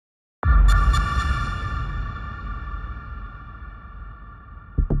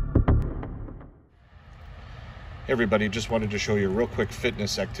Everybody, just wanted to show you a real quick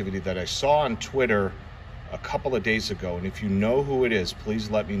fitness activity that I saw on Twitter a couple of days ago, and if you know who it is, please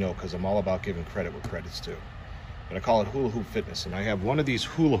let me know, because I'm all about giving credit where credit's due. But I call it hula hoop fitness, and I have one of these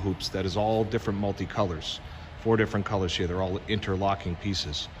hula hoops that is all different multicolors, 4 different colors here. They're all interlocking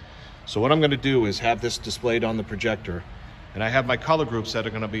pieces. So what I'm going to do is have this displayed on the projector, and I have my color groups that are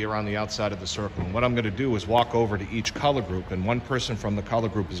going to be around the outside of the circle. And what I'm going to do is walk over to each color group, and one person from the color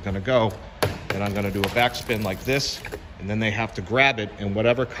group is going to go, and I'm going to do a backspin like this, and then they have to grab it, and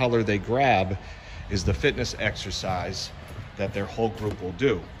whatever color they grab is the fitness exercise that their whole group will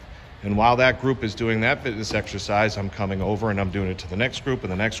do. And while that group is doing that fitness exercise, I'm coming over and I'm doing it to the next group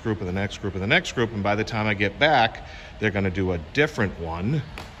and the next group and the next group and the next group, and by the time I get back, they're going to do a different one.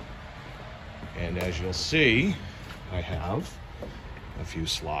 And as you'll see, I have a few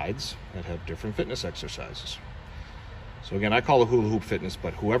slides that have different fitness exercises. So again, I call it hula hoop fitness,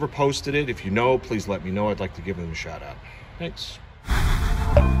 but whoever posted it, if you know, please let me know. I'd like to give them a shout out. Thanks.